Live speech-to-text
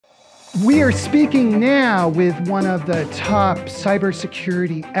We are speaking now with one of the top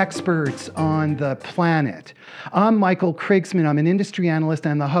cybersecurity experts on the planet. I'm Michael Krigsman. I'm an industry analyst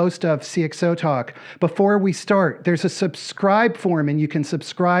and the host of CxOTalk. Before we start, there's a subscribe form, and you can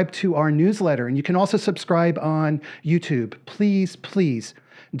subscribe to our newsletter, and you can also subscribe on YouTube. Please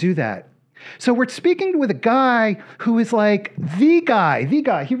do that. So we're speaking with a guy who is like the guy.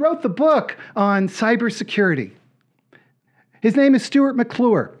 He wrote the book on cybersecurity. His name is Stuart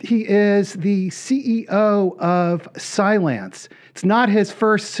McClure. He is the CEO of Cylance. It's not his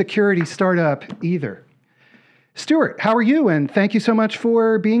first security startup either. Stuart, how are you? And thank you so much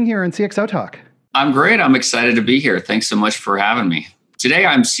for being here on CxOTalk. I'm great. I'm excited to be here. Thanks so much for having me. Today,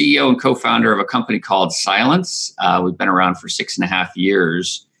 I'm CEO and co-founder of a company called Cylance. We've been around for 6.5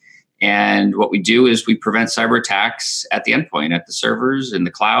 years. And what we do is we prevent cyber attacks at the endpoint, at the servers, in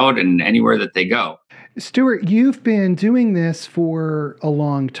the cloud, and anywhere that they go. Stuart, you've been doing this for a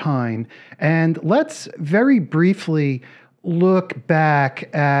long time, and let's very briefly look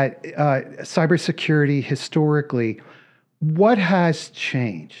back at cybersecurity historically. What has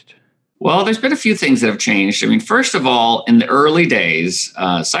changed? Well, there's been a few things that have changed. I mean, first of all, in the early days,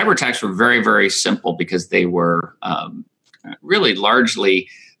 cyber attacks were very, very simple because they were really largely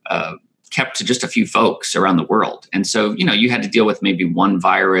kept to just a few folks around the world. And so, you had to deal with maybe one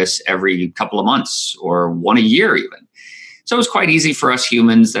virus every couple of months or one a year even. So it was quite easy for us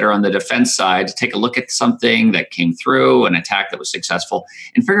humans that are on the defense side to take a look at something that came through, an attack that was successful,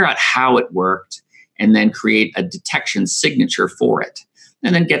 and figure out how it worked, and then create a detection signature for it,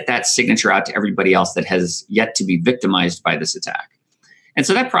 and then get that signature out to everybody else that has yet to be victimized by this attack. And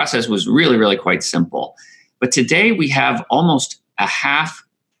so that process was really, really quite simple. But today we have almost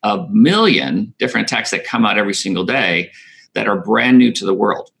 500,000 different attacks that come out every single day that are brand new to the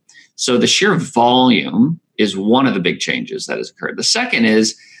world. So the sheer volume is one of the big changes that has occurred. The second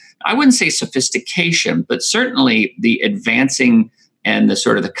is, I wouldn't say sophistication, but certainly the advancing and the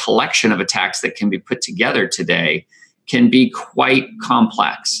sort of the collection of attacks that can be put together today can be quite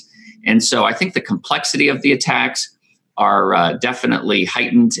complex. And so I think the complexity of the attacks are definitely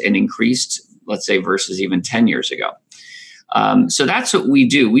heightened and increased, let's say, versus even 10 years ago. So that's what we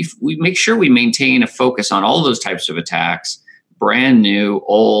do. We make sure we maintain a focus on all those types of attacks, brand new,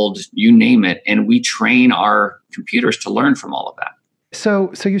 old, you name it, and we train our computers to learn from all of that.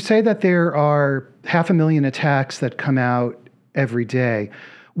 So you say that there are 500,000 attacks that come out every day.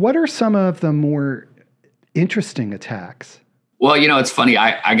 What are some of the more interesting attacks? Well, it's funny.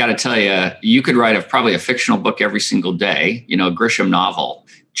 I got to tell you, you could write probably a fictional book every single day, a Grisham novel,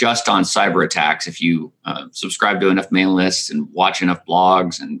 just on cyber attacks if you subscribe to enough mailing lists and watch enough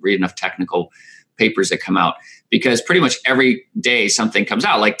blogs and read enough technical papers that come out. Because pretty much every day something comes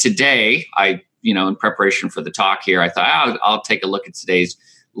out. Like today, in preparation for the talk here, I thought I'll take a look at today's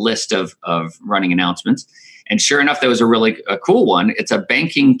list of running announcements. And sure enough, there was a cool one. It's a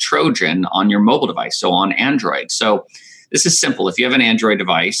banking Trojan on your mobile device, so on Android. So this is simple. If you have an Android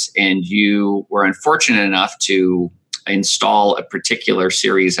device and you were unfortunate enough to install a particular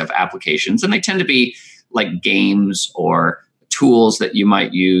series of applications, and they tend to be like games or tools that you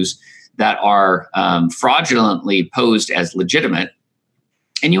might use that are fraudulently posed as legitimate,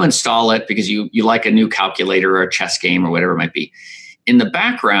 and you install it because you like a new calculator or a chess game or whatever it might be. In the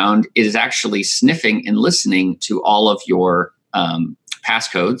background, it is actually sniffing and listening to all of your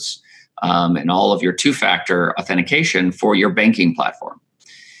passcodes and all of your two-factor authentication for your banking platform.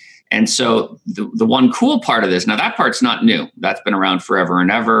 And so the one cool part of this, now that part's not new. That's been around forever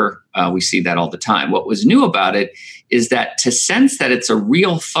and ever. We see that all the time. What was new about it is that to sense that it's a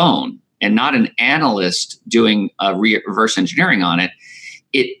real phone and not an analyst doing reverse engineering on it,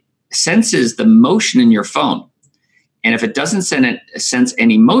 it senses the motion in your phone. And if it doesn't sense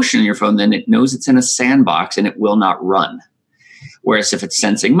any motion in your phone, then it knows it's in a sandbox and it will not run. Whereas if it's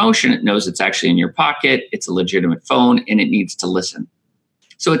sensing motion, it knows it's actually in your pocket, it's a legitimate phone, and it needs to listen.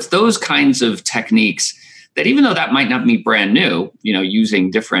 So it's those kinds of techniques that, even though that might not be brand new, using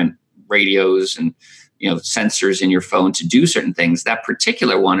different radios and sensors in your phone to do certain things, that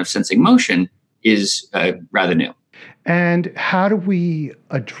particular one of sensing motion is rather new. And how do we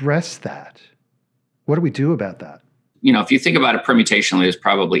address that? What do we do about that? If you think about it permutationally, there's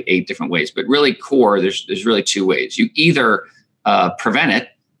probably 8 different ways, but really core, there's really 2 ways. You either prevent it,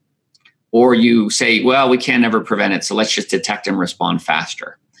 or you say, well, we can never prevent it, so let's just detect and respond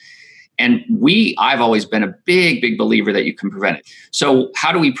faster. And I've always been a big, big believer that you can prevent it. So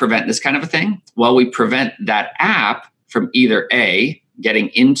how do we prevent this kind of a thing? Well, we prevent that app from either A, getting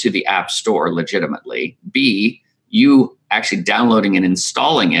into the app store legitimately, B, you actually downloading and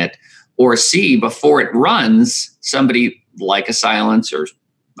installing it, or C, before it runs, somebody like a Cylance or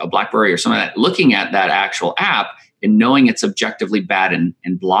a BlackBerry or something like that, looking at that actual app and knowing it's objectively bad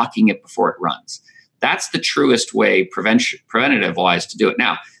and blocking it before it runs. That's the truest way preventative-wise to do it.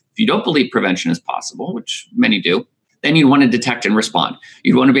 Now, if you don't believe prevention is possible, which many do, then you want to detect and respond.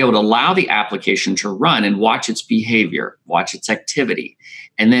 You'd want to be able to allow the application to run and watch its behavior, watch its activity,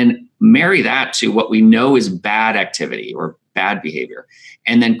 and then marry that to what we know is bad activity or bad behavior,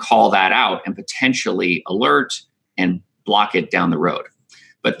 and then call that out and potentially alert and block it down the road.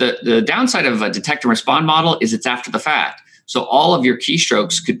 But the downside of a detect and respond model is it's after the fact. So all of your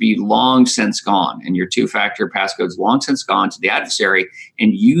keystrokes could be long since gone, and your two-factor passcodes long since gone to the adversary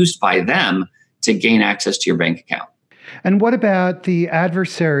and used by them to gain access to your bank account. And what about the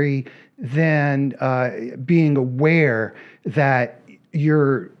adversary then being aware that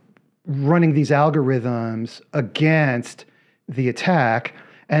you're running these algorithms against the attack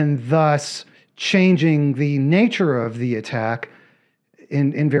and thus changing the nature of the attack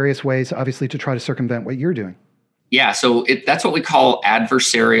in various ways, obviously, to try to circumvent what you're doing? Yeah, so that's what we call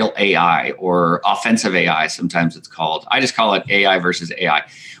adversarial AI or offensive AI, sometimes it's called. I just call it AI versus AI.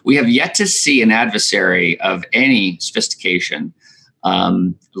 We have yet to see an adversary of any sophistication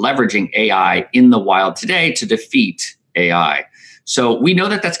leveraging AI in the wild today to defeat AI. So we know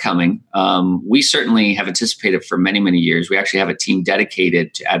that that's coming. We certainly have anticipated for many, many years. We actually have a team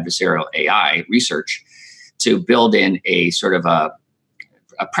dedicated to adversarial AI research to build in a sort of a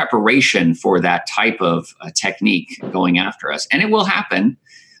preparation for that type of technique going after us. And it will happen.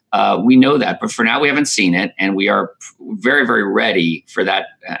 We know that, but for now we haven't seen it, and we are very, very ready for that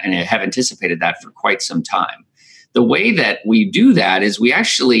and have anticipated that for quite some time. The way that we do that is we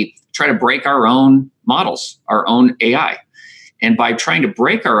actually try to break our own models, our own AI. And by trying to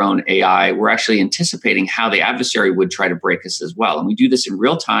break our own AI, we're actually anticipating how the adversary would try to break us as well. And we do this in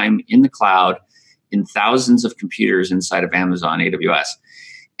real time in the cloud, in thousands of computers inside of Amazon AWS.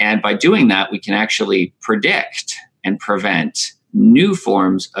 And by doing that, we can actually predict and prevent new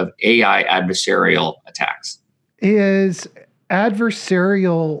forms of AI adversarial attacks. Is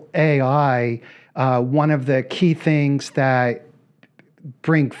adversarial AI one of the key things that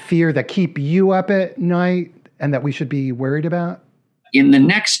bring fear, that keep you up at night, and that we should be worried about? In the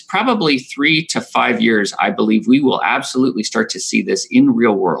next probably 3 to 5 years, I believe we will absolutely start to see this in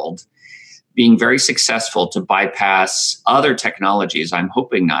real world being very successful to bypass other technologies. I'm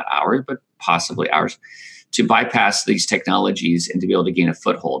hoping not ours, but possibly ours, to bypass these technologies and to be able to gain a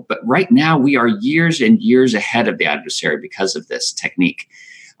foothold. But right now, we are years and years ahead of the adversary because of this technique.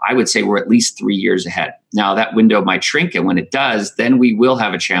 I would say we're at least 3 years ahead. Now, that window might shrink, and when it does, then we will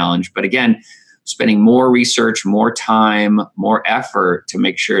have a challenge. But again, spending more research, more time, more effort to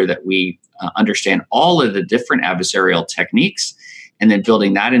make sure that we understand all of the different adversarial techniques, and then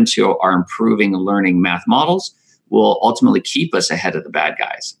building that into our improving learning math models will ultimately keep us ahead of the bad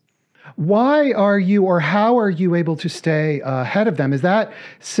guys. Why are you, or how are you able to stay ahead of them? Is that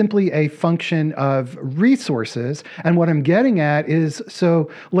simply a function of resources? And what I'm getting at is,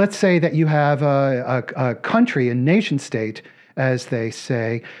 so let's say that you have a country, a nation state, as they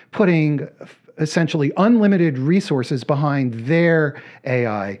say, putting essentially unlimited resources behind their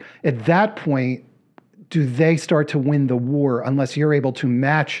AI. At that point, do they start to win the war unless you're able to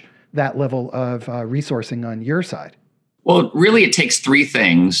match that level of resourcing on your side? Well, really, it takes three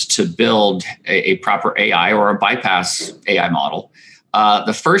things to build a proper AI or a bypass AI model.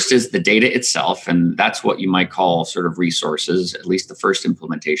 The first is the data itself, and that's what you might call sort of resources, at least the first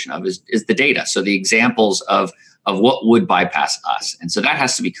implementation of is the data. So the examples of what would bypass us. And so that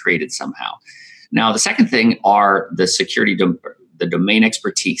has to be created somehow. Now, the second thing are the security, the domain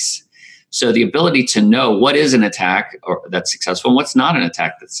expertise. So the ability to know what is an attack that's successful and what's not an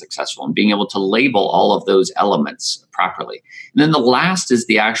attack that's successful, and being able to label all of those elements properly. And then the last is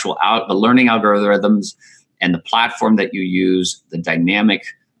the actual the learning algorithms and the platform that you use, the dynamic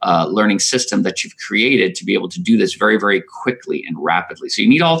learning system that you've created to be able to do this very, very quickly and rapidly. So you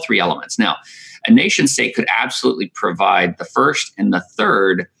need all three elements. Now, a nation state could absolutely provide the first and the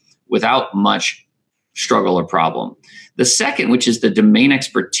third without much struggle or problem. The second, which is the domain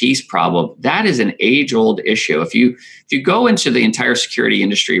expertise problem, that is an age-old issue. If you go into the entire security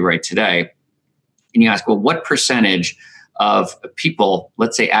industry right today, and you ask, well, what percentage of people,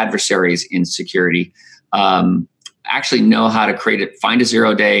 let's say adversaries in security, actually know how to create it, find a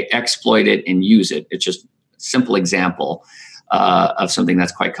zero-day, exploit it, and use it? It's just a simple example of something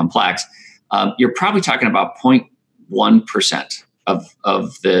that's quite complex. You're probably talking about 0.1% of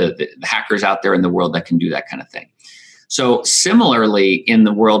the hackers out there in the world that can do that kind of thing. So similarly, in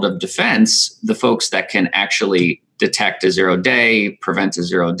the world of defense, the folks that can actually detect a zero-day, prevent a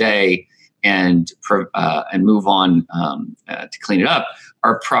zero-day, and move on to clean it up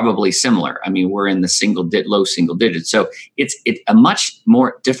are probably similar. I mean, we're in the low single digits. So it's a much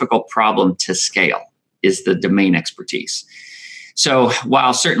more difficult problem to scale is the domain expertise. So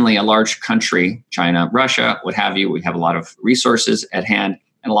while certainly a large country, China, Russia, what have you, we have a lot of resources at hand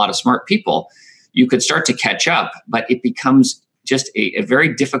and a lot of smart people, you could start to catch up, but it becomes just a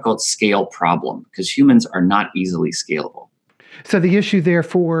very difficult scale problem because humans are not easily scalable. So the issue,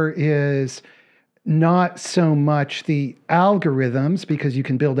 therefore, is not so much the algorithms, because you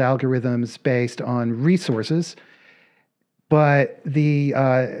can build algorithms based on resources, but the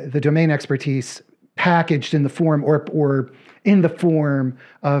domain expertise packaged in the form or in the form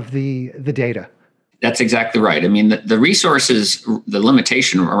of the data. That's exactly right. I mean, the resources, the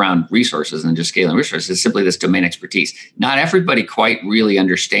limitation around resources and just scaling resources is simply this domain expertise. Not everybody quite really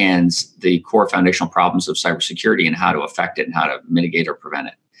understands the core foundational problems of cybersecurity and how to affect it and how to mitigate or prevent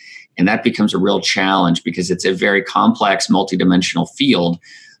it. And that becomes a real challenge because it's a very complex, multidimensional field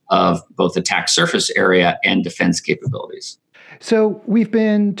of both attack surface area and defense capabilities. So we've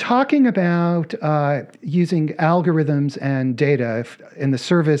been talking about using algorithms and data in the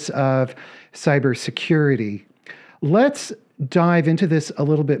service of cybersecurity. Let's dive into this a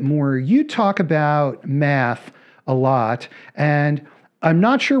little bit more. You talk about math a lot, and I'm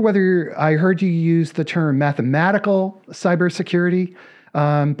not sure whether I heard you use the term mathematical cybersecurity,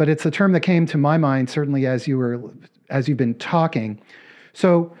 but it's a term that came to my mind certainly as you've been talking.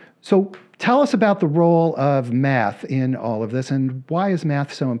 So tell us about the role of math in all of this, and why is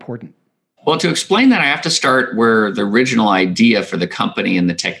math so important? Well, to explain that, I have to start where the original idea for the company and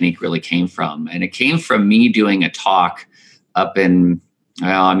the technique really came from. And it came from me doing a talk up in,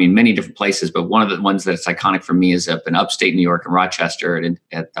 many different places, but one of the ones that's iconic for me is up in upstate New York in Rochester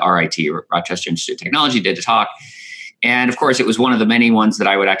at the RIT, Rochester Institute of Technology, did a talk. And of course, it was one of the many ones that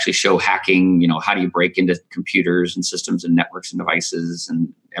I would actually show hacking, how do you break into computers and systems and networks and devices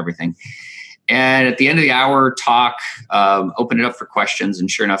and everything. And at the end of the hour talk, opened it up for questions.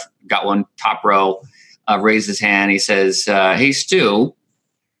 And sure enough, got one top row, raised his hand. He says, hey, Stu,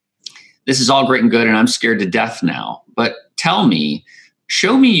 this is all great and good, and I'm scared to death now. But tell me,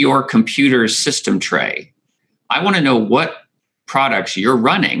 show me your computer's system tray. I want to know what products you're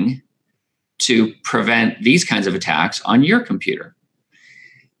running to prevent these kinds of attacks on your computer.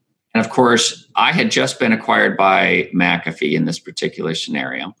 And of course, I had just been acquired by McAfee in this particular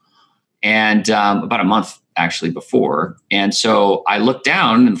scenario. And about a month actually before. And so I looked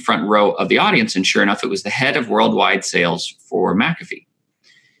down in the front row of the audience, and sure enough, it was the head of worldwide sales for McAfee.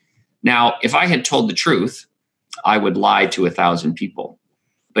 Now, if I had told the truth, I would lie to 1,000 people.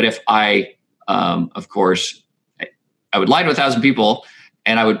 But if I would lie to 1,000 people,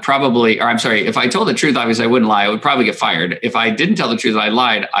 and I would probably, if I told the truth, obviously I wouldn't lie. I would probably get fired. If I didn't tell the truth, I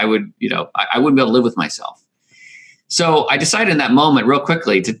lied, I would, I wouldn't be able to live with myself. So I decided in that moment real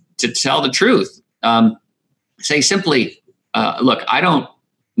quickly to tell the truth. Say simply, look, I don't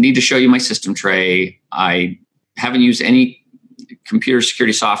need to show you my system tray. I haven't used any computer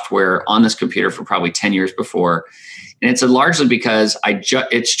security software on this computer for probably 10 years before. And it's largely because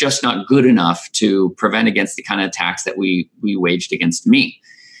it's just not good enough to prevent against the kind of attacks that we waged against me.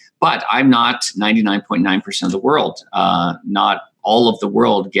 But I'm not 99.9% of the world. Not all of the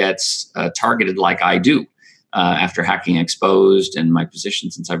world gets targeted like I do. After Hacking Exposed and my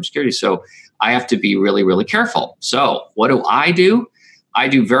positions in cybersecurity. So I have to be really, really careful. So what do? I do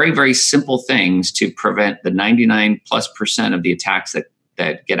very, very simple things to prevent the 99+% of the attacks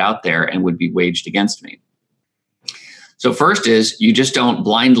that get out there and would be waged against me. So first is you just don't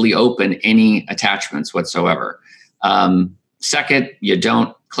blindly open any attachments whatsoever. Second, you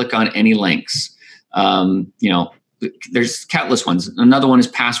don't click on any links. There's countless ones. Another one is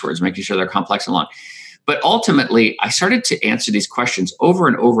passwords, making sure they're complex and long. But ultimately, I started to answer these questions over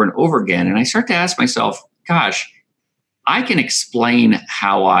and over and over again. And I start to ask myself, gosh, I can explain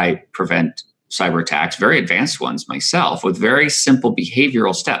how I prevent cyber attacks, very advanced ones myself, with very simple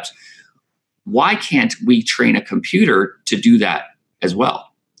behavioral steps. Why can't we train a computer to do that as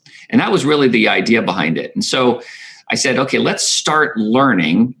well? And that was really the idea behind it. And so I said, okay, let's start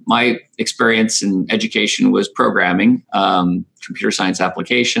learning. My experience in education was programming, computer science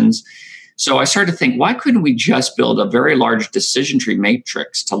applications. So I started to think, why couldn't we just build a very large decision tree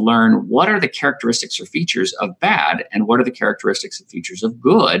matrix to learn what are the characteristics or features of bad and what are the characteristics and features of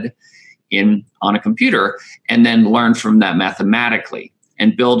good on a computer, and then learn from that mathematically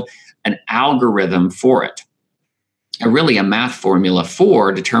and build an algorithm for it, really a math formula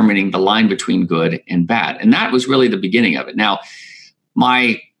for determining the line between good and bad. And that was really the beginning of it. Now,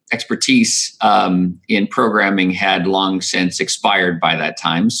 my expertise in programming had long since expired by that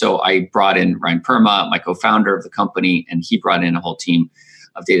time. So I brought in Ryan Perma, my co-founder of the company, and he brought in a whole team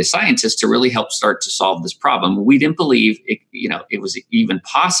of data scientists to really help start to solve this problem. We didn't believe it was even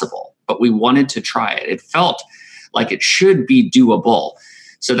possible, but we wanted to try it. It felt like it should be doable.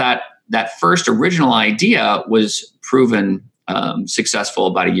 So that first original idea was proven successful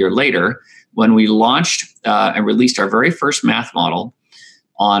about a year later when we launched and released our very first math model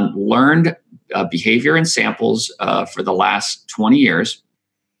on learned behavior and samples for the last 20 years.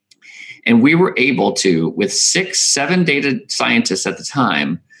 And we were able to, with 7 data scientists at the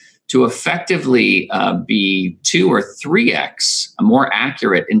time, to effectively be 2 or 3x more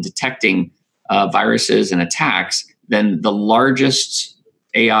accurate in detecting viruses and attacks than the largest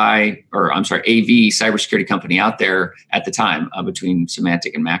AV cybersecurity company out there at the time, between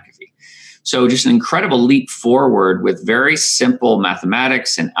Symantec and McAfee. So just an incredible leap forward with very simple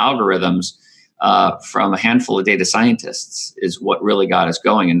mathematics and algorithms from a handful of data scientists is what really got us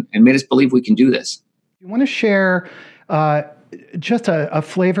going and made us believe we can do this. You want to share just a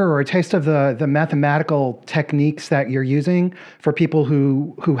flavor or a taste of the mathematical techniques that you're using for people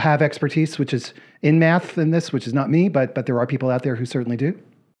who have expertise, which is in math in this, which is not me, but there are people out there who certainly do?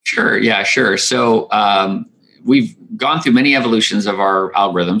 Sure. Yeah, sure. So we've gone through many evolutions of our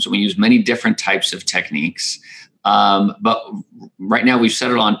algorithms. We use many different types of techniques. But right now we've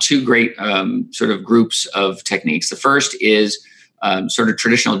settled on 2 great sort of groups of techniques. The first is sort of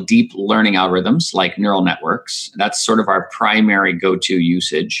traditional deep learning algorithms like neural networks. That's sort of our primary go-to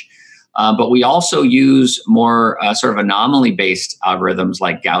usage. But we also use more sort of anomaly-based algorithms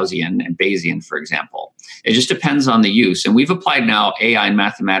like Gaussian and Bayesian, for example. It just depends on the use. And we've applied now AI and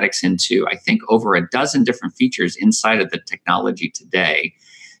mathematics into, I think, over a dozen different features inside of the technology today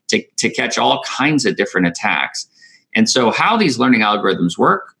to catch all kinds of different attacks. And so how these learning algorithms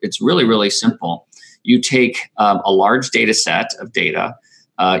work, it's really, really simple. You take a large data set of data.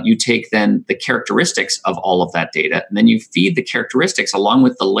 You take then the characteristics of all of that data, and then you feed the characteristics along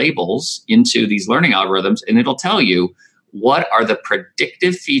with the labels into these learning algorithms, and it'll tell you what are the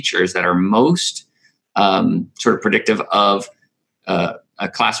predictive features that are most sort of predictive of a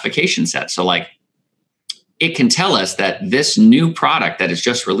classification set. So like it can tell us that this new product that is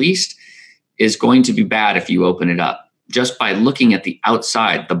just released is going to be bad if you open it up, just by looking at the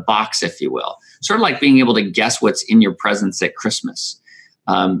outside, the box, if you will. Sort of like being able to guess what's in your presents at Christmas.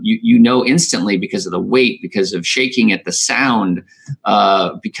 You know instantly because of the weight, because of shaking it, the sound,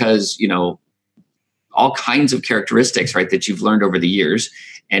 because, all kinds of characteristics, right, that you've learned over the years,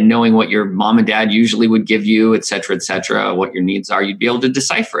 and knowing what your mom and dad usually would give you, et cetera, what your needs are, you'd be able to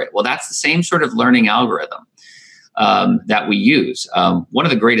decipher it. Well, that's the same sort of learning algorithm that we use. One of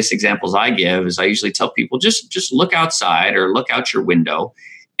the greatest examples I give is I usually tell people, just look outside or look out your window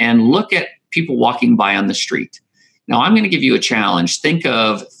and look at people walking by on the street. Now, I'm going to give you a challenge. Think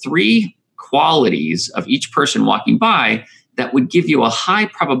of 3 qualities of each person walking by that would give you a high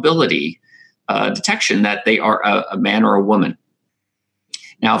probability detection that they are a man or a woman.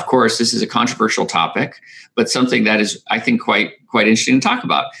 Now, of course, this is a controversial topic, but something that is, I think, quite interesting to talk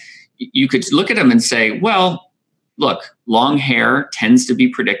about. You could look at them and say, well, look, long hair tends to be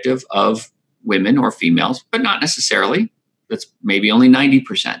predictive of women or females, but not necessarily. That's maybe only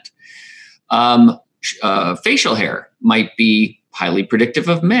 90%. Facial hair might be highly predictive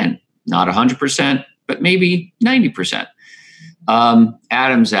of men, not 100%, but maybe 90%.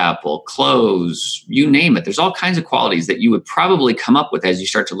 Adam's apple, clothes, you name it. There's all kinds of qualities that you would probably come up with as you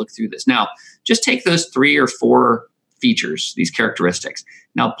start to look through this. Now, just take those 3 or 4 features, these characteristics.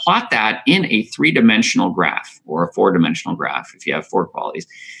 Now, plot that in a 3-dimensional graph or a 4-dimensional graph if you have 4 qualities.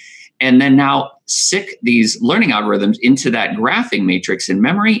 And then now sick these learning algorithms into that graphing matrix in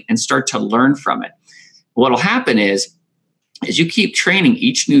memory and start to learn from it. What'll happen is you keep training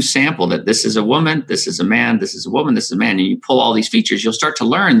each new sample that this is a woman, this is a man, this is a woman, this is a man, and you pull all these features, you'll start to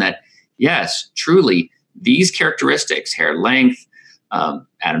learn that, yes, truly, these characteristics, hair length,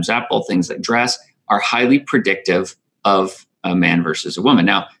 Adam's apple, things like dress, are highly predictive of a man versus a woman.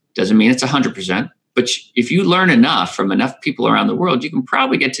 Now, doesn't mean it's 100%, but if you learn enough from enough people around the world, you can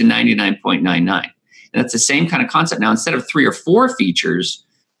probably get to 99.99. And that's the same kind of concept. Now, instead of 3 or 4 features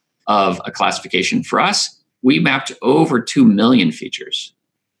of a classification, for us, we mapped over 2 million features.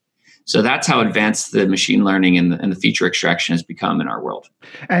 So that's how advanced the machine learning and the feature extraction has become in our world.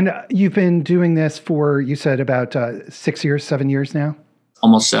 And you've been doing this for, you said, about 6 years, 7 years now?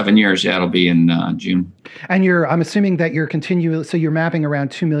 Almost 7 years. Yeah, it'll be in June. And I'm assuming that you're continuing, so you're mapping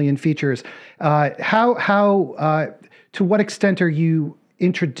around 2 million features. To what extent are you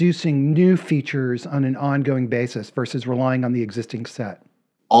introducing new features on an ongoing basis versus relying on the existing set?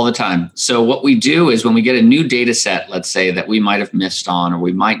 All the time. So what we do is when we get a new data set, let's say, that we might have missed on or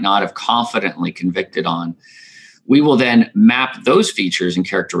we might not have confidently convicted on, We will then map those features and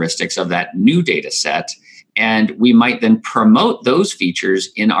characteristics of that new data set, and we might then promote those features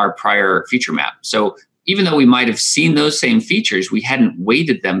in our prior feature map. So even though we might have seen those same features, we hadn't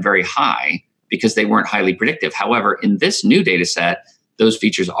weighted them very high because they weren't highly predictive. However, in this new data set, those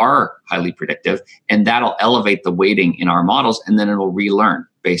features are highly predictive, and that'll elevate the weighting in our models, and then it'll relearn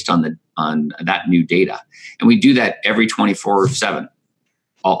based on that new data. And we do that every 24/7,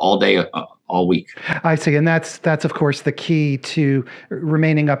 all day, all week. I see. And that's of course the key to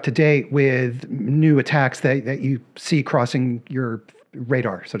remaining up to date with new attacks that you see crossing your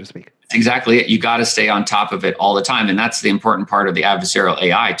radar, so to speak. Exactly it. You got to stay on top of it all the time. And that's the important part of the adversarial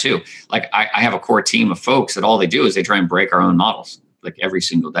AI too. Like I have a core team of folks that all they do is they try and break our own models like every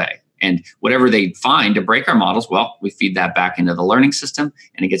single day. And whatever they find to break our models, well, we feed that back into the learning system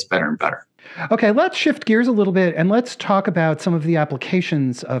and it gets better and better. Okay, let's shift gears a little bit and let's talk about some of the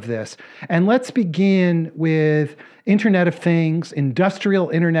applications of this. And let's begin with Internet of Things, industrial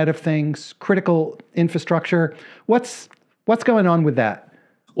Internet of Things, critical infrastructure. What's going on with that?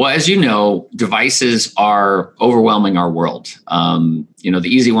 Well, as you know, devices are overwhelming our world. The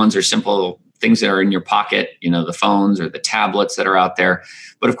easy ones are simple things that are in your pocket, the phones or the tablets that are out there.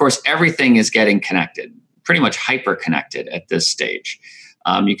 But of course, everything is getting connected, pretty much hyper connected at this stage.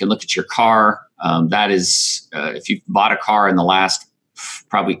 You can look at your car. That is, if you've bought a car in the last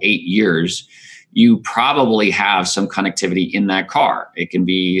probably 8 years, you probably have some connectivity in that car. It can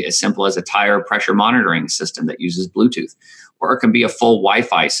be as simple as a tire pressure monitoring system that uses Bluetooth, or it can be a full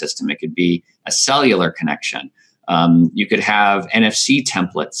Wi-Fi system. It could be a cellular connection. You could have NFC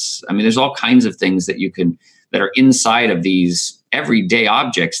templates. I mean, there's all kinds of things that that are inside of these everyday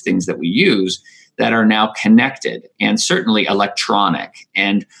objects, things that we use that are now connected and certainly electronic.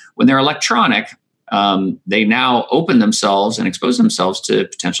 And when they're electronic, they now open themselves and expose themselves to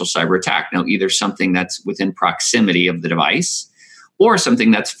potential cyber attack. Now, either something that's within proximity of the device or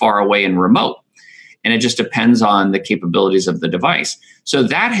something that's far away and remote. And it just depends on the capabilities of the device. So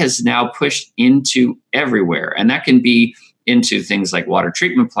that has now pushed into everywhere. And that can be into things like water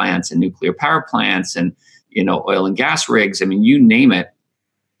treatment plants and nuclear power plants and, oil and gas rigs. I mean, you name it,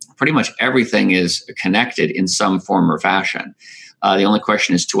 pretty much everything is connected in some form or fashion. The only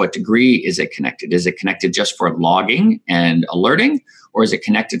question is to what degree is it connected? Is it connected just for logging and alerting, or is it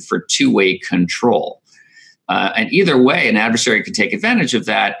connected for two-way control? And either way, an adversary can take advantage of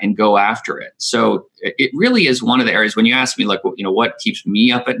that and go after it. So it really is one of the areas when you ask me, like, what keeps me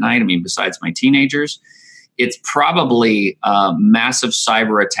up at night? I mean, besides my teenagers, it's probably massive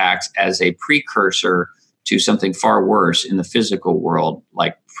cyber attacks as a precursor to something far worse in the physical world,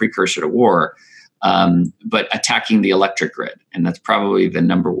 like precursor to war, but attacking the electric grid. And that's probably the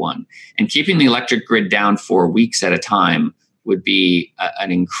number one. And keeping the electric grid down for weeks at a time would be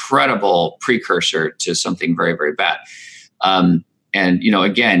an incredible precursor to something very, very bad. And,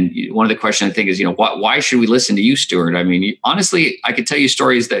 again, one of the questions I think is, why should we listen to you, Stuart? I mean, honestly, I could tell you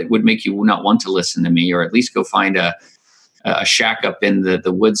stories that would make you not want to listen to me, or at least go find a shack up in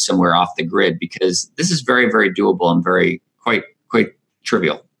the woods somewhere off the grid, because this is very, very doable and quite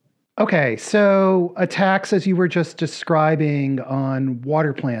trivial. Okay, so attacks, as you were just describing, on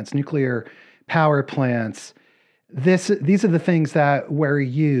water plants, nuclear power plants, these are the things that worry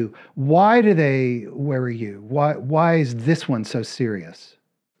you. Why do they worry you? Why is this one so serious?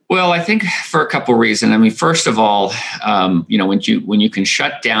 Well, I think for a couple of reasons. I mean, first of all, when you can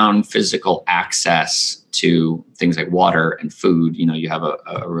shut down physical access to things like water and food, you have a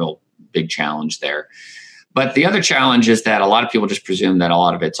real big challenge there. But the other challenge is that a lot of people just presume that a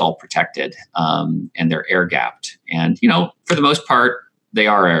lot of it's all protected and they're air gapped. And, for the most part, they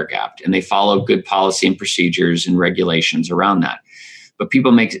are air gapped and they follow good policy and procedures and regulations around that. But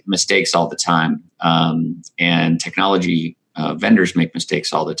people make mistakes all the time. And technology vendors make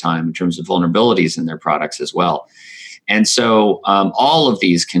mistakes all the time in terms of vulnerabilities in their products as well. And so all of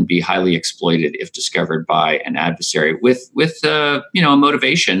these can be highly exploited if discovered by an adversary with a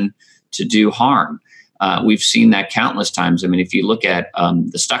motivation to do harm. We've seen that countless times. I mean, if you look at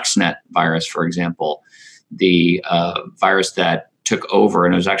the Stuxnet virus, for example, the virus that took over,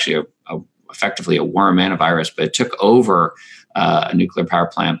 and it was actually effectively a worm and a virus, but it took over a nuclear power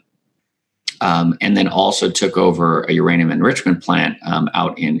plant and then also took over a uranium enrichment plant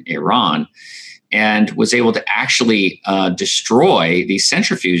out in Iran, and was able to actually destroy these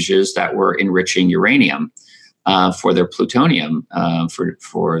centrifuges that were enriching uranium for their plutonium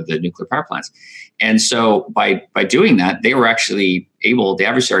for the nuclear power plants. And so by doing that, they were actually the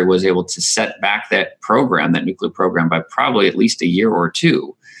adversary was able to set back that nuclear program, by probably at least a year or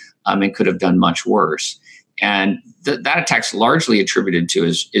two, and could have done much worse. And that attack's largely attributed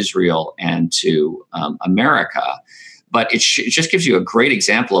to Israel and to America. But it just gives you a great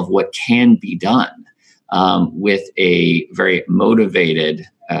example of what can be done with a very motivated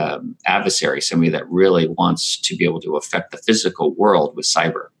adversary, somebody that really wants to be able to affect the physical world with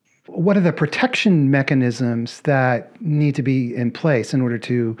cyber. What are the protection mechanisms that need to be in place in order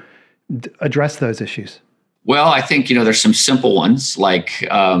to address those issues? Well, I think, there's some simple ones, like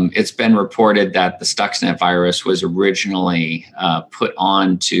it's been reported that the Stuxnet virus was originally put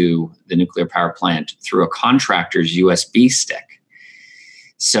onto the nuclear power plant through a contractor's USB stick.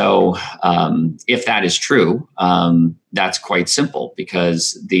 So if that is true, that's quite simple,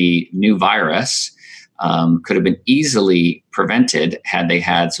 because the new virus could have been easily prevented had they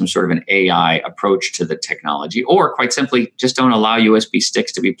had some sort of an AI approach to the technology, or quite simply just don't allow USB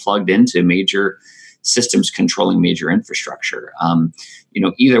sticks to be plugged into major systems controlling major infrastructure.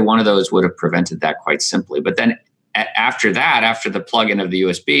 Either one of those would have prevented that quite simply. But then after the plug-in of the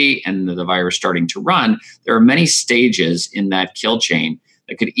USB and the virus starting to run, there are many stages in that kill chain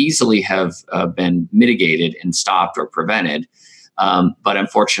that could easily have been mitigated and stopped or prevented. But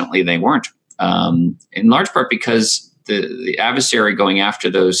unfortunately, they weren't. In large part because the adversary going after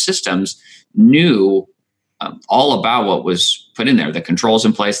those systems knew all about what was put in there, the controls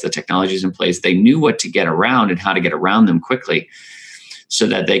in place, the technologies in place. They knew what to get around and how to get around them quickly so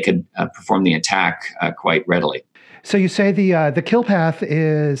that they could perform the attack quite readily. So you say the kill path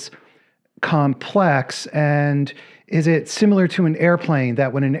is complex, and is it similar to an airplane,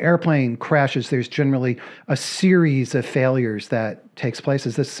 that when an airplane crashes, there's generally a series of failures that takes place?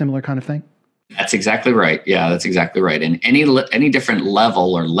 Is this a similar kind of thing? That's exactly right. Yeah, that's exactly right. And any different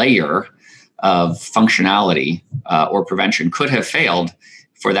level or layer of functionality or prevention could have failed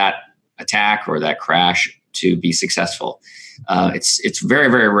for that attack or that crash to be successful. It's very,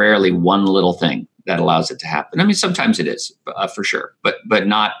 very rarely one little thing that allows it to happen. I mean, sometimes it is for sure, but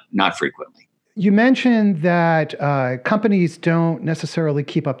not frequently. You mentioned that companies don't necessarily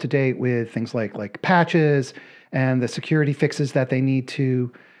keep up to date with things like patches and the security fixes that they need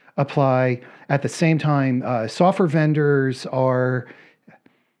to apply. At the same time, software vendors are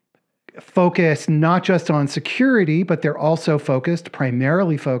focused not just on security, but they're also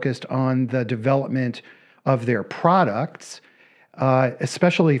primarily focused on the development of their products,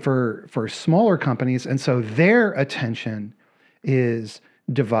 especially for smaller companies. And so their attention is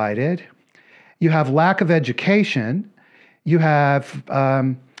divided. You have lack of education. You have,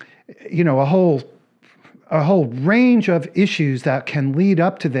 a whole range of issues that can lead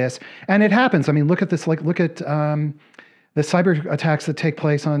up to this. And it happens. I mean, look at this, look at the cyber attacks that take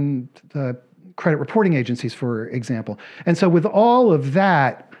place on the credit reporting agencies, for example. And so with all of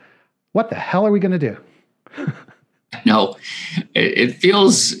that, what the hell are we going to do? No, it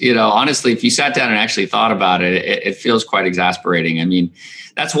feels, honestly, if you sat down and actually thought about it, it feels quite exasperating. I mean,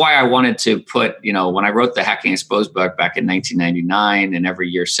 that's why I wanted to put, when I wrote the Hacking Exposed book back in 1999 and every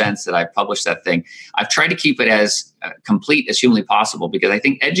year since that I've published that thing, I've tried to keep it as complete as humanly possible, because I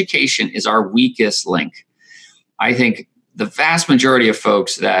think education is our weakest link. I think the vast majority of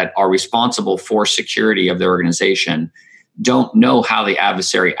folks that are responsible for security of their organization don't know how the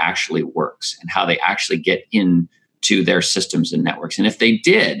adversary actually works and how they actually get into their systems and networks. And if they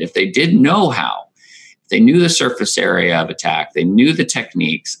did know how, if they knew the surface area of attack, they knew the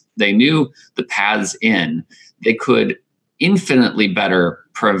techniques, they knew the paths in, they could infinitely better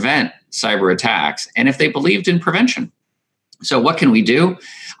prevent cyber attacks. And if they believed in prevention. So what can we do?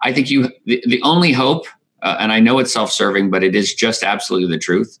 I think the only hope, and I know it's self-serving, but it is just absolutely the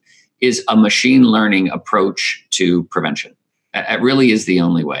truth, is a machine learning approach to prevention. It really is the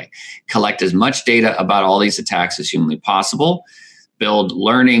only way. Collect as much data about all these attacks as humanly possible, build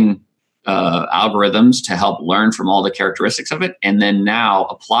learning algorithms to help learn from all the characteristics of it, and then now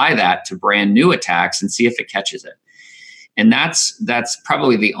apply that to brand new attacks and see if it catches it. And that's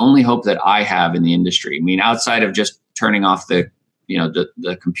probably the only hope that I have in the industry. I mean, outside of just turning off the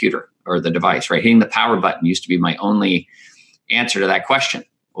computer or the device, right? Hitting the power button used to be my only answer to that question.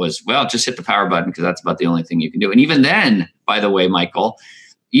 Was, well, just hit the power button because that's about the only thing you can do. And even then, by the way, Michael,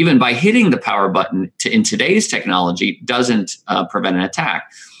 even by hitting the power button in today's technology doesn't prevent an attack.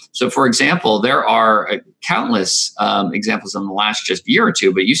 So, for example, there are countless examples in the last just year or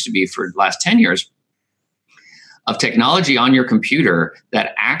two, but it used to be for the last 10 years, of technology on your computer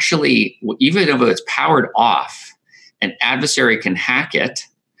that actually, even if it's powered off, an adversary can hack it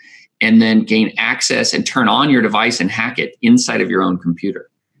and then gain access and turn on your device and hack it inside of your own computer.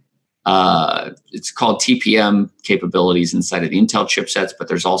 It's called TPM capabilities inside of the Intel chipsets, but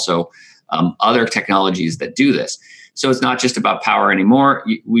there's also other technologies that do this. So it's not just about power anymore.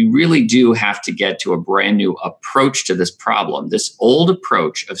 We really do have to get to a brand new approach to this problem. This old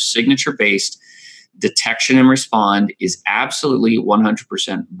approach of signature-based detection and respond is absolutely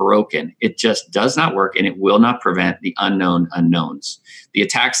 100% broken. It just does not work, and it will not prevent the unknown unknowns, the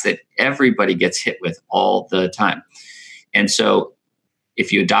attacks that everybody gets hit with all the time. And so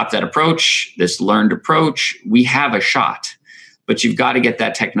if you adopt that approach, this learned approach, we have a shot. But you've got to get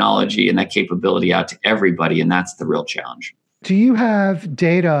that technology and that capability out to everybody, and that's the real challenge. Do you have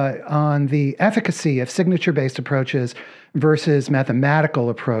data on the efficacy of signature-based approaches versus mathematical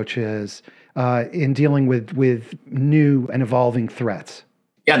approaches in dealing with new and evolving threats?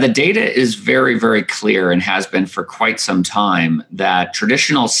 Yeah, the data is very, very clear and has been for quite some time that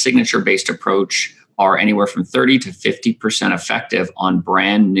traditional signature-based approach are anywhere from 30 to 50% effective on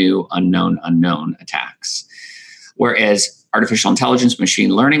brand new unknown attacks. Whereas artificial intelligence, machine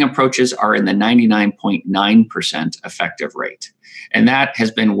learning approaches are in the 99.9% effective rate. And that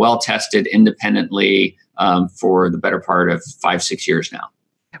has been well tested independently for the better part of 5-6 years now.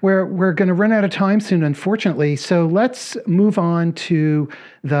 We're going to run out of time soon, unfortunately. So let's move on to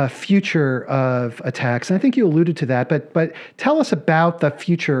the future of attacks. And I think you alluded to that, but tell us about the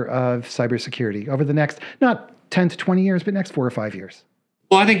future of cybersecurity over the next, not 10 to 20 years, but next 4 or 5 years.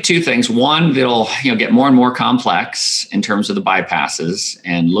 Well, I think 2 things. One, it'll get more and more complex in terms of the bypasses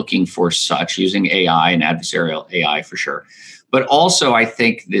and looking for such using AI and adversarial AI for sure. But also, I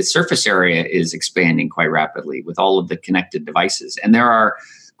think the surface area is expanding quite rapidly with all of the connected devices. And there are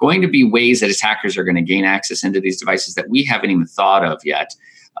going to be ways that attackers are going to gain access into these devices that we haven't even thought of yet.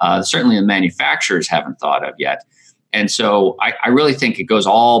 Certainly the manufacturers haven't thought of yet. And so I really think it goes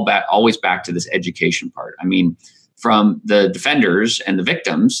always back to this education part. I mean, from the defenders and the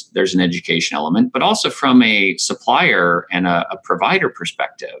victims, there's an education element, but also from a supplier and a provider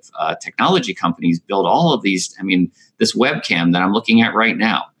perspective. Technology companies build all of these. I mean, this webcam that I'm looking at right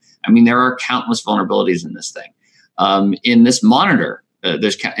now, I mean, there are countless vulnerabilities in this thing. In this monitor,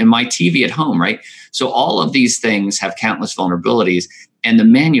 there's in my TV at home, right? So all of these things have countless vulnerabilities, and the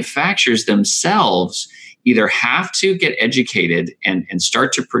manufacturers themselves either have to get educated and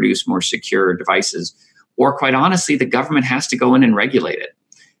start to produce more secure devices, or quite honestly, the government has to go in and regulate it.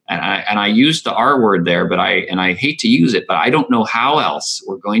 And I use the R word there, but I hate to use it, but I don't know how else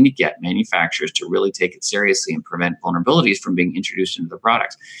we're going to get manufacturers to really take it seriously and prevent vulnerabilities from being introduced into the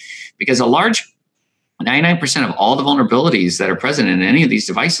products. Because a large 99% of all the vulnerabilities that are present in any of these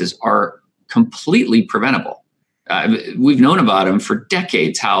devices are completely preventable. We've known about them for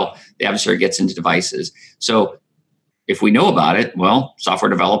decades, how the adversary gets into devices. So if we know about it, well, software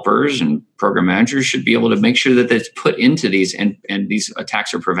developers and program managers should be able to make sure that it's put into these and these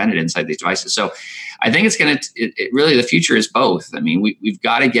attacks are prevented inside these devices. So I think it's going to, really the future is both. I mean, we've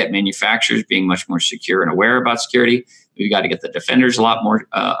got to get manufacturers being much more secure and aware about security. We've got to get the defenders a lot more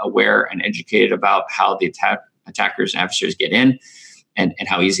aware and educated about how the attackers and adversaries get in and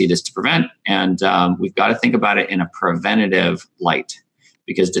how easy it is to prevent. And we've got to think about it in a preventative light,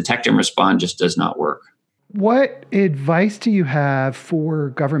 because detect and respond just does not work. What advice do you have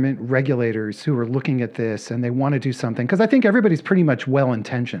for government regulators who are looking at this and they want to do something? Because I think everybody's pretty much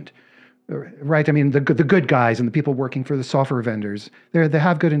well-intentioned, right? I mean, the good guys and the people working for the software vendors, they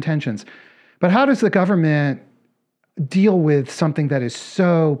have good intentions. But how does the government deal with something that is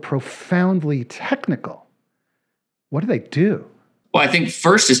so profoundly technical? What do they do? Well, I think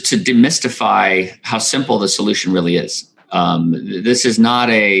first is to demystify how simple the solution really is. This is not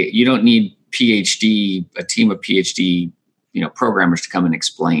you don't need a team of PhD, programmers to come and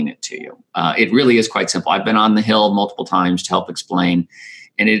explain it to you. It really is quite simple. I've been on the Hill multiple times to help explain,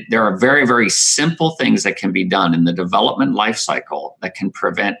 and there are very, very simple things that can be done in the development lifecycle that can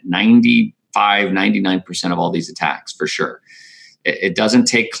prevent 99% of all these attacks for sure. It doesn't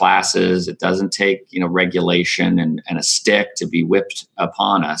take classes. It doesn't take, regulation and a stick to be whipped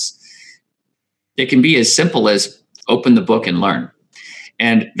upon us. It can be as simple as open the book and learn.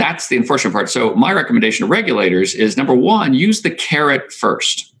 And that's the unfortunate part. So my recommendation to regulators is, number one, use the carrot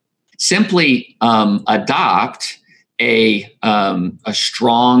first. Simply adopt a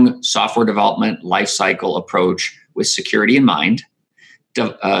strong software development lifecycle approach with security in mind.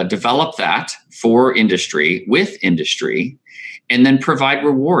 Develop that for industry, with industry, and then provide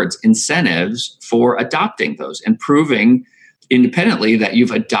rewards, incentives for adopting those and proving independently that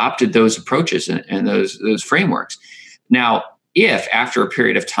you've adopted those approaches and those frameworks. Now, if after a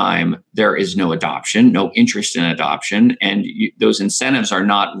period of time there is no adoption, no interest in adoption, and those incentives are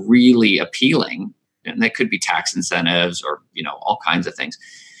not really appealing, and that could be tax incentives or all kinds of things,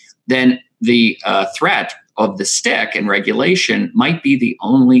 then the threat of the stick and regulation might be the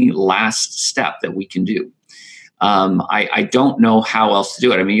only last step that we can do. I don't know how else to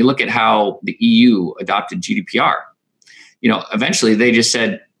do it. I mean, you look at how the EU adopted GDPR. Eventually they just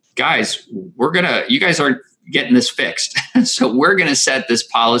said, guys, you guys aren't getting this fixed. So we're going to set this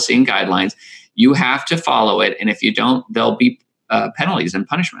policy and guidelines. You have to follow it. And if you don't, there'll be penalties and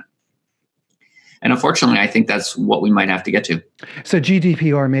punishment. And unfortunately, I think that's what we might have to get to. So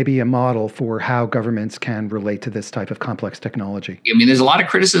GDPR may be a model for how governments can relate to this type of complex technology. I mean, there's a lot of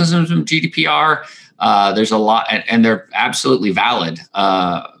criticisms of GDPR. There's a lot, and they're absolutely valid.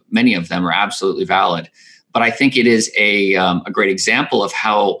 Many of them are absolutely valid. But I think it is a great example of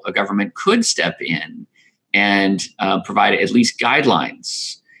how a government could step in and provide at least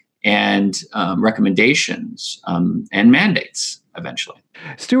guidelines and recommendations and mandates eventually.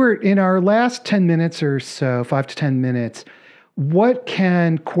 Stuart, in our last 10 minutes or so, 5 to 10 minutes, what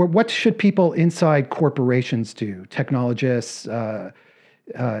should people inside corporations do? Technologists,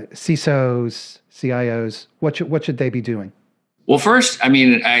 CISOs, CIOs, what should they be doing? Well, first, I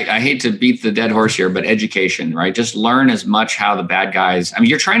mean, I hate to beat the dead horse here, but education, right? Just learn as much how the bad guys,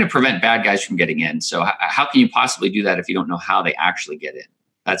 you're trying to prevent bad guys from getting in. So how can you possibly do that if you don't know how they actually get in?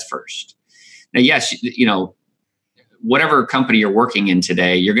 That's first. Now, yes, whatever company you're working in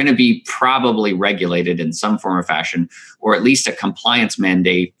today, you're going to be probably regulated in some form or fashion, or at least a compliance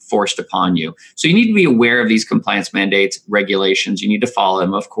mandate forced upon you. So you need to be aware of these compliance mandates, regulations. You need to follow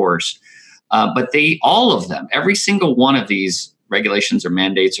them, of course. But all of them, every single one of these regulations or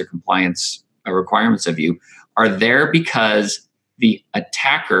mandates or compliance requirements of you are there because the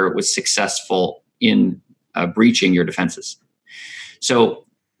attacker was successful in breaching your defenses. So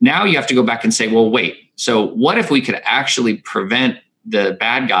now you have to go back and say, well, wait, so what if we could actually prevent the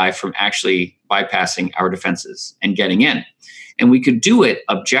bad guy from actually bypassing our defenses and getting in? And we could do it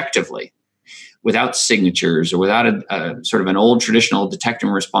objectively without signatures or without a sort of an old traditional detect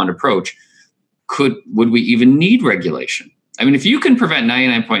and respond approach. Would we even need regulation? I mean, if you can prevent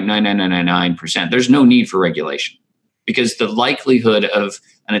 99.99999%, there's no need for regulation because the likelihood of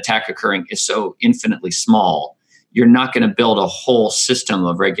an attack occurring is so infinitely small. You're not going to build a whole system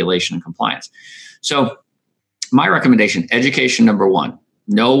of regulation and compliance. So my recommendation, education number one,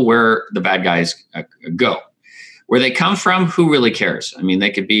 know where the bad guys go. Where they come from, who really cares? I mean,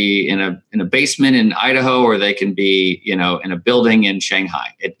 they could be in a basement in Idaho, or they can be, in a building in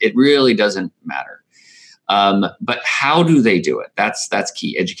Shanghai. It really doesn't matter. But how do they do it? That's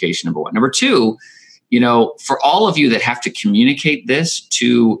key education number one. Number two, for all of you that have to communicate this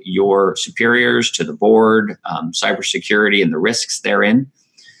to your superiors, to the board, cybersecurity and the risks therein,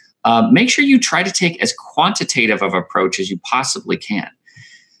 make sure you try to take as quantitative of approach as you possibly can.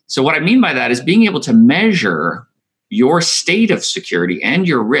 So what I mean by that is being able to measure your state of security and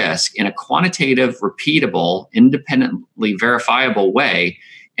your risk in a quantitative, repeatable, independently verifiable way,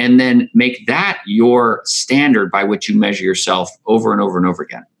 and then make that your standard by which you measure yourself over and over and over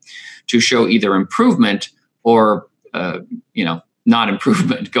again to show either improvement or, not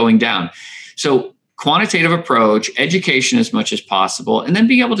improvement, going down. So quantitative approach, education as much as possible, and then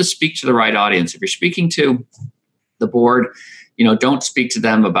being able to speak to the right audience. If you're speaking to the board, don't speak to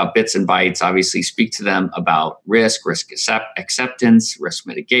them about bits and bytes. Obviously, speak to them about risk acceptance, risk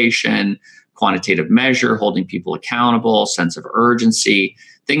mitigation, quantitative measure, holding people accountable, sense of urgency,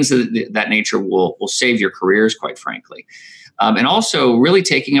 things of that nature will save your careers, quite frankly. And also really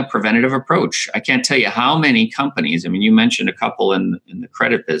taking a preventative approach. I can't tell you how many companies, you mentioned a couple in the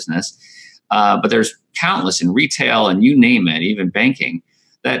credit business, but there's countless in retail and you name it, even banking,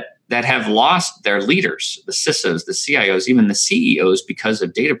 that have lost their leaders, the CISOs, the CIOs, even the CEOs because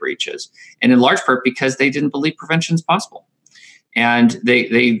of data breaches. And in large part because they didn't believe prevention is possible. And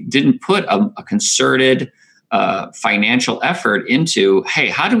they didn't put a concerted financial effort into, hey,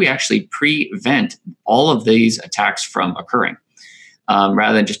 how do we actually prevent all of these attacks from occurring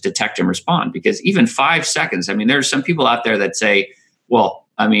rather than just detect and respond? Because even 5 seconds, there's some people out there that say, well,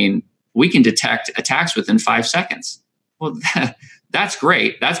 we can detect attacks within 5 seconds. Well, that's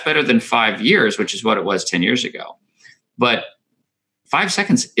great. That's better than 5 years, which is what it was 10 years ago. But 5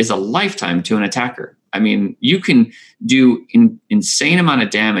 seconds is a lifetime to an attacker. You can do an insane amount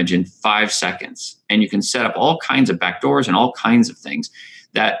of damage in 5 seconds, and you can set up all kinds of backdoors and all kinds of things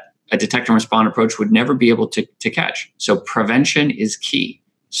that a detect and respond approach would never be able to catch. So prevention is key.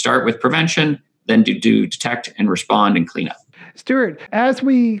 Start with prevention, then do detect and respond and clean up. Stuart, as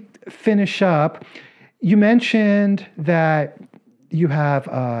we finish up, you mentioned that you have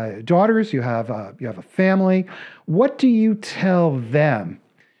daughters, you have a family. What do you tell them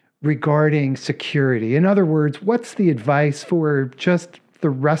regarding security? In other words, what's the advice for just the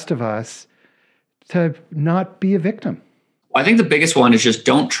rest of us to not be a victim? I think the biggest one is just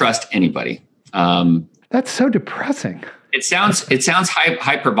don't trust anybody. That's so depressing. It sounds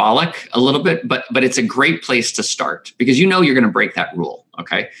hyperbolic a little bit, but it's a great place to start because you're going to break that rule.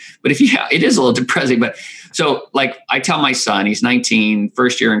 Okay. But it is a little depressing. But so like I tell my son, he's 19,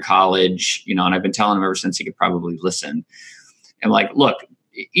 first year in college, and I've been telling him ever since he could probably listen. And like, look,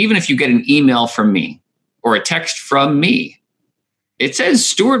 even if you get an email from me or a text from me, it says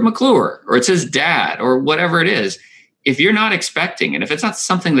Stuart McClure or it says dad or whatever it is. If you're not expecting it, if it's not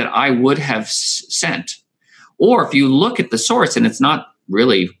something that I would have sent, or if you look at the source and it's not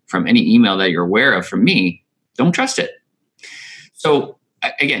really from any email that you're aware of from me, don't trust it. So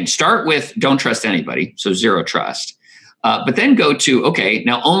again, start with don't trust anybody. So zero trust. But then go to, okay,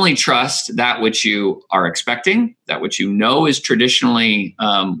 now only trust that which you are expecting, that which you know is traditionally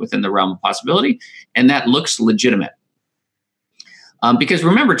within the realm of possibility, and that looks legitimate. Because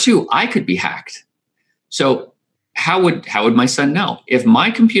remember too, I could be hacked. So how would my son know? If my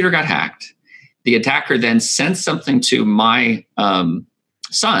computer got hacked, the attacker then sent something to my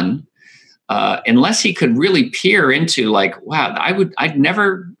son, unless he could really peer into like, wow, I would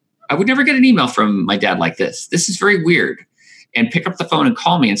never get an email from my dad like this. This is very weird. And pick up the phone and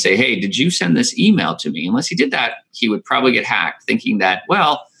call me and say, hey, did you send this email to me? Unless he did that, he would probably get hacked thinking that,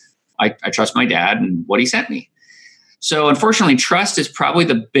 well, I trust my dad and what he sent me. So unfortunately, trust is probably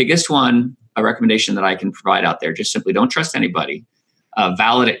the biggest one, a recommendation that I can provide out there. Just simply don't trust anybody.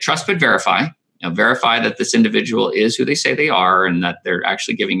 Validate, trust but verify. Verify that this individual is who they say they are and that they're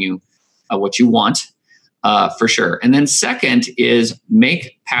actually giving you what you want for sure. And then second is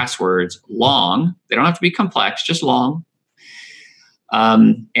make passwords long. They don't have to be complex, just long.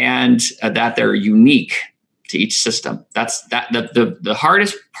 And that they're unique to each system. That's the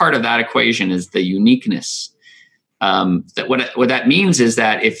hardest part of that equation is the uniqueness. That what that means is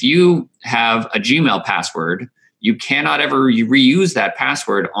that if you have a Gmail password, you cannot ever reuse that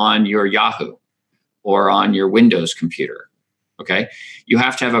password on your Yahoo or on your Windows computer. Okay. You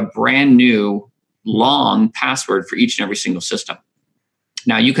have to have a brand new long password for each and every single system.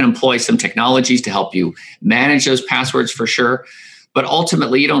 Now you can employ some technologies to help you manage those passwords for sure. But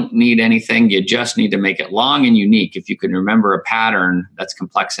ultimately, you don't need anything. You just need to make it long and unique. If you can remember a pattern that's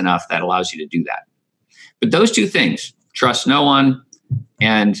complex enough, that allows you to do that. But those two things, trust no one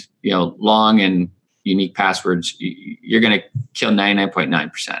and long and unique passwords, you're going to kill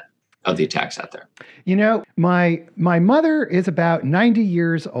 99.9% of the attacks out there. My mother is about 90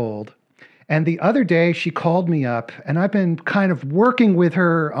 years old. And the other day she called me up, and I've been kind of working with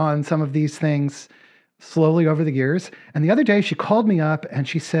her on some of these things slowly over the years. And the other day she called me up and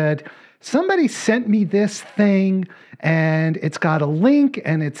she said, somebody sent me this thing and it's got a link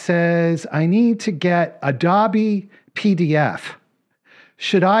and it says, I need to get Adobe PDF.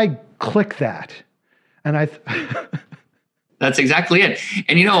 Should I click that? And That's exactly it.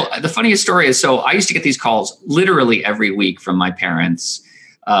 And the funniest story is, so I used to get these calls literally every week from my parents,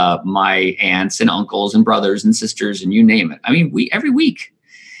 my aunts and uncles and brothers and sisters, and you name it. I mean, every week.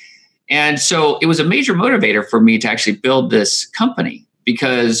 And so it was a major motivator for me to actually build this company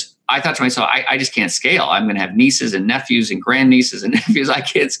because I thought to myself, I just can't scale. I'm going to have nieces and nephews and grandnieces and nephews. I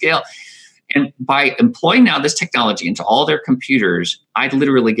can't scale. And by employing now this technology into all their computers, I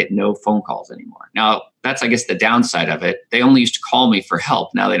literally get no phone calls anymore. Now, that's, I guess, the downside of it. They only used to call me for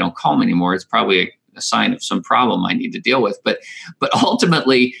help. Now they don't call me anymore. It's probably a sign of some problem I need to deal with. But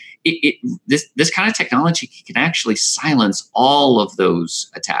ultimately, this kind of technology can actually silence all of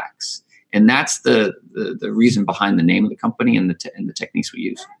those attacks. And that's the reason behind the name of the company and the techniques we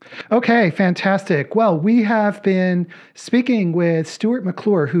use. Okay, fantastic. Well, we have been speaking with Stuart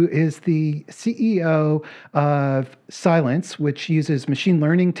McClure, who is the CEO of Cylance, which uses machine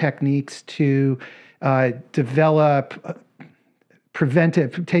learning techniques to develop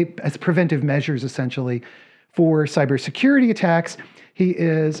preventive measures, essentially, for cybersecurity attacks. He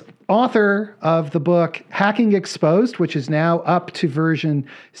is author of the book Hacking Exposed, which is now up to version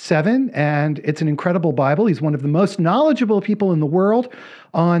 7, and it's an incredible Bible. He's one of the most knowledgeable people in the world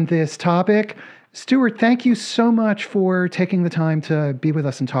on this topic. Stuart, thank you so much for taking the time to be with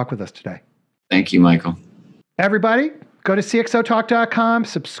us and talk with us today. Thank you, Michael. Everybody, go to CxOTalk.com,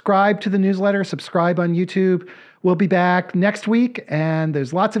 subscribe to the newsletter, subscribe on YouTube. We'll be back next week, and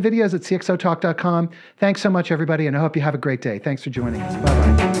there's lots of videos at CxOTalk.com. Thanks so much, everybody, and I hope you have a great day. Thanks for joining us.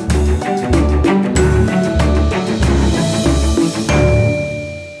 Bye-bye.